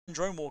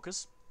drone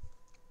walkers.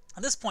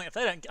 At this point, if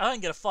I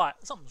don't get a fight,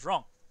 something's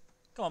wrong.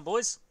 Come on,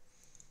 boys.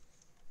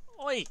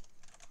 Oi!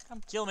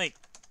 Come kill me.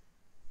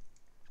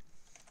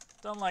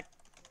 Done like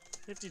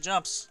 50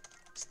 jumps.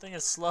 This thing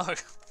is slow.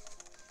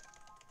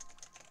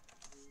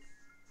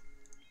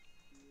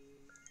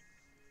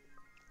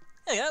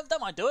 Yeah, that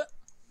might do it.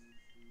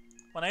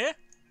 Wanna hear?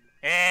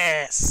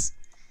 Yes!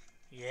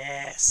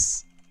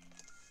 Yes!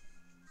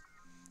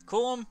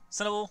 Cool 'em,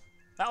 Cinnable.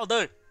 That'll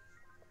do.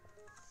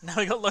 Now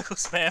we got local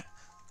spam.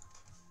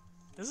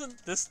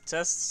 Isn't this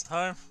test's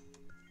home?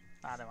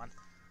 Ah, never mind.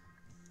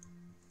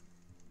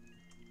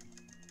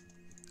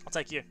 I'll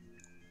take you.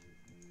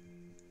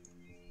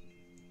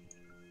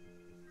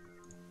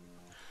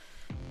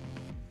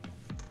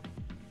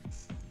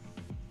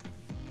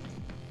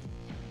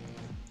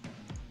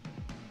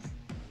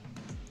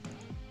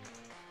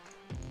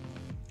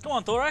 Come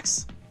on,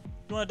 Thorax.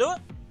 You wanna do it?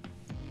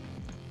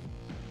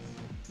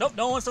 Nope,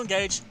 no one wants to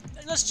engage.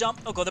 Let's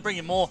jump. Oh god, they're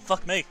bringing more.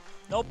 Fuck me.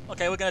 Nope.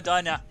 Okay, we're gonna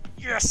die now.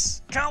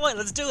 Yes! Can't wait.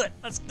 Let's do it.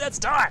 Let's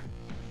die.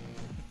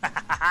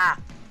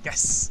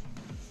 Yes.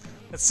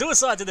 Let's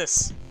suicide to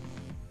this.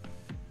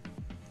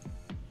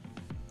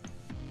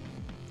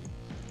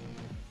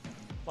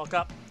 Lock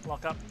up.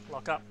 Lock up.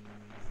 Lock up.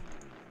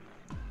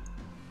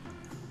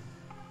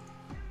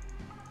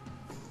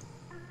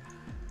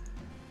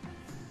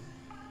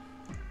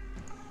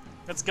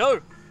 Let's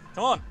go.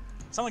 Come on.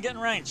 Someone get in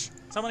range.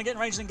 Someone get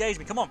in range and engage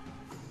me. Come on.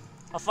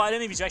 I'll fight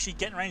any of you to actually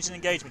get in range and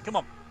engage me. Come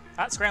on.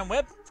 At Scram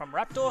Web from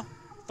Raptor,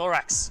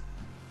 Thorax.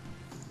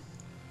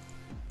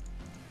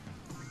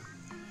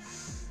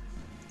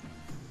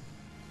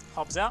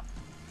 Hobbs out.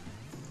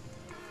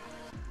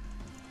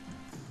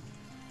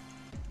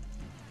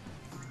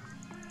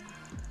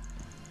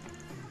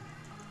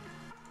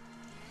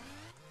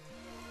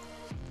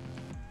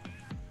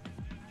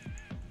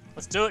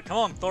 Let's do it. Come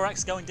on.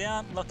 Thorax going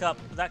down. Lock up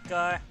that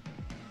guy.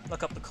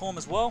 Lock up the Corm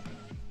as well.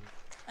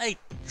 Hey,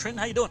 Trenton,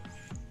 how you doing?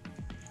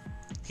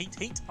 Heat,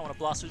 heat. I want to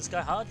blast through this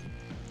guy hard.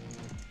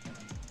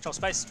 Control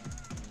space.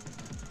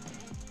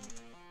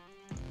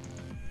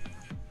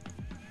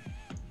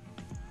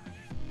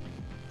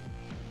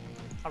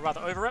 I'd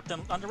rather over-rep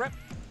than under-rep.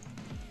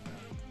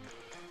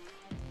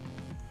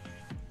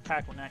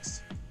 Tackle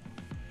next.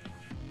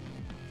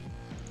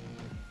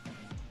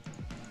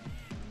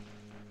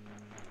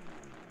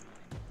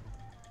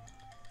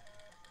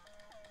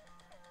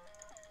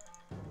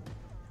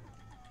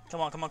 Come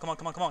on, come on, come on,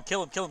 come on, come on.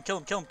 Kill him, kill him, kill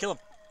him, kill him, kill him.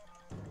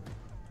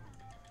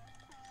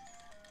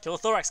 Kill the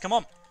Thorax, come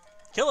on.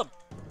 Kill him.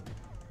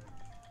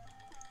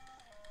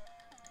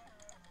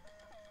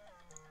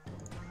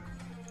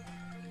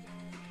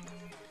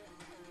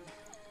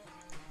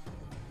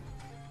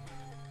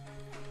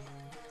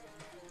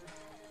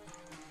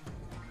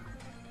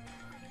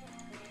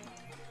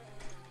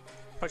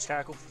 Approach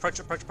Caracal. Approach,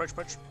 approach, approach,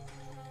 approach.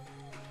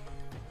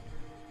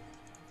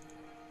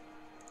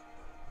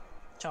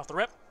 Turn off the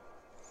rep.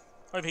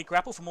 Overheat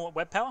grapple for more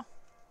web power.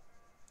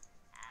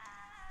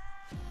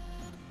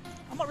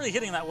 I'm not really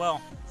hitting that well.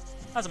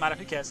 Doesn't matter,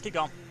 who cares? Keep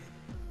going.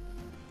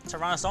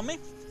 Tyrannus on me.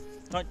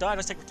 Don't die,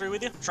 just take me through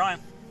with you. Trying.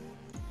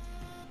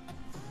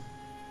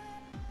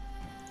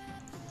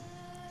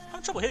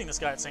 Having trouble hitting this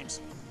guy, it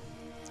seems.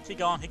 Keep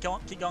going, keep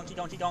going, keep going, keep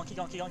going, keep going, keep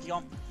going, keep going, keep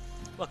going.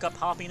 Look up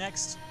Harpy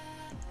next.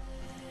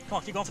 Come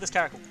on, keep going for this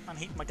Caracal.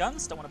 Unheat my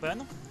guns, don't want to burn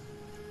them.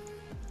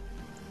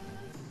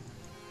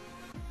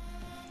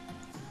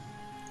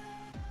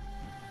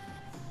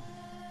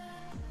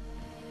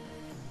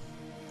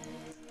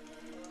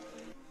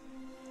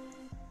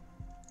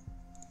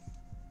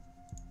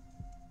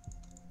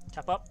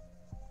 Cap up.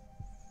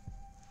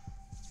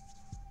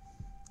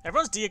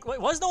 Everyone's wait,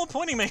 why is no one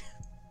pointing me?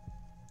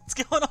 What's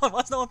going on?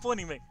 Why is no one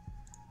pointing me?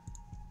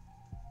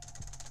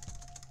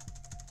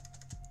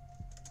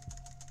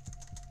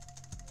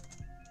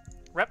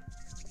 Rep.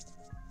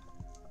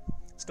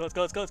 Let's go, let's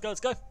go, let's go, let's go,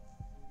 let's go.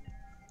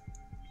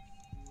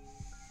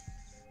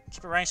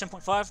 Keep it range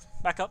 10.5.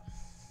 Back up.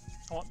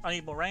 I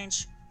need more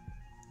range.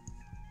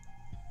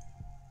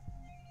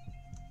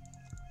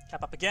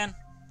 Cap up again.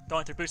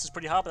 Going through boosts is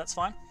pretty hard, but that's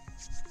fine.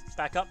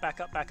 Back up, back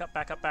up, back up,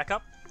 back up, back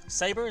up.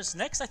 Saber is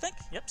next, I think.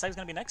 Yep, Saber's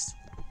going to be next.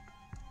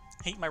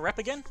 Heat my rep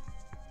again.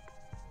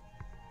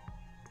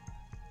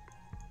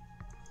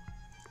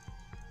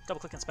 Double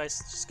click in space.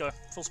 Just go.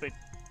 Full speed.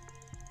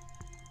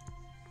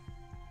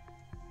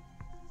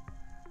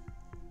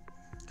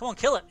 Come on,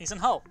 kill it. He's in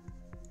hull.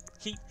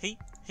 Heat, heat,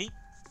 heat.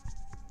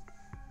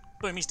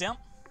 Boom, he's down.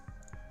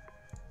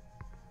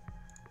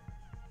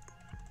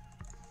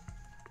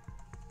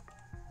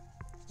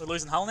 We're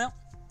losing hull now.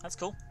 That's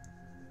cool.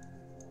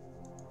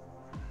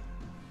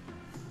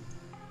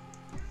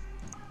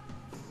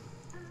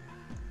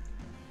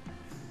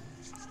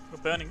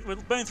 We're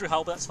burning through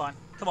hull, but that's fine.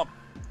 Come on.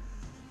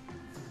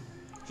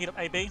 Heat up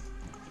AB.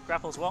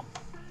 Grapple as well.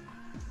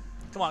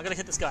 Come on, I gotta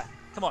hit this guy.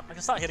 Come on, I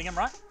can start hitting him,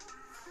 right?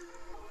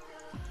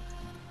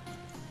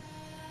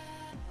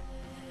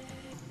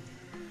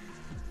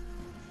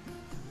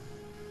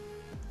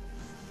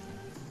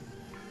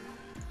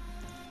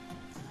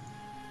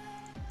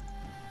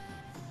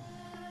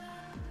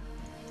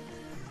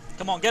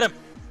 Come on, get him.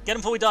 Get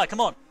him before we die.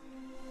 Come on.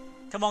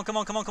 Come on, come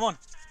on, come on, come on.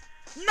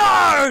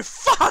 No!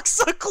 Fuck,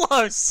 so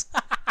close!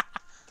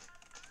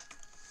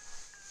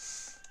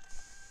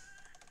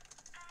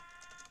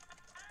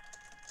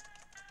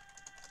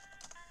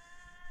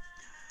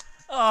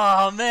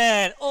 Oh,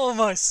 man.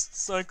 Almost.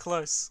 So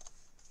close.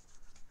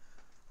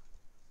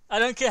 I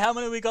don't care how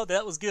many we got there.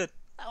 That was good.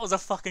 That was a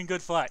fucking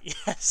good fight.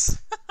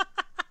 Yes.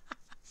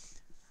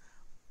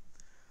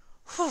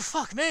 Whew,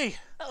 fuck me.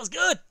 That was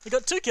good. We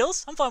got 2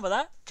 kills. I'm fine with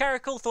that.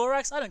 Caracal,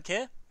 Thorax. I don't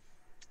care.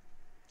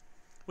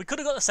 We could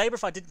have got the saber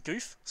if I didn't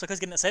goof. So I was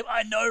getting that saber.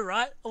 I know,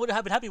 right? I would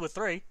have been happy with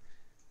 3.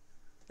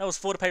 That was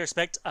 4 to pay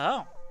respect.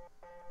 Oh.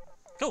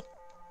 Cool.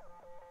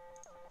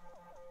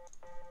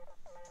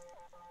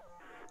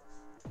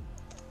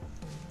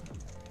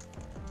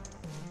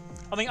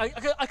 I mean,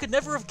 I could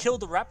never have killed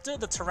the raptor,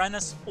 the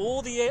tyrannus,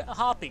 or the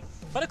harpy.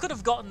 But I could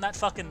have gotten that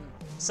fucking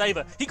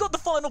saber. He got the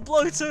final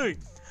blow too!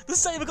 The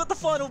saber got the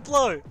final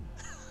blow!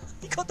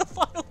 He got the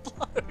final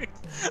blow!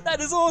 That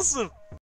is awesome!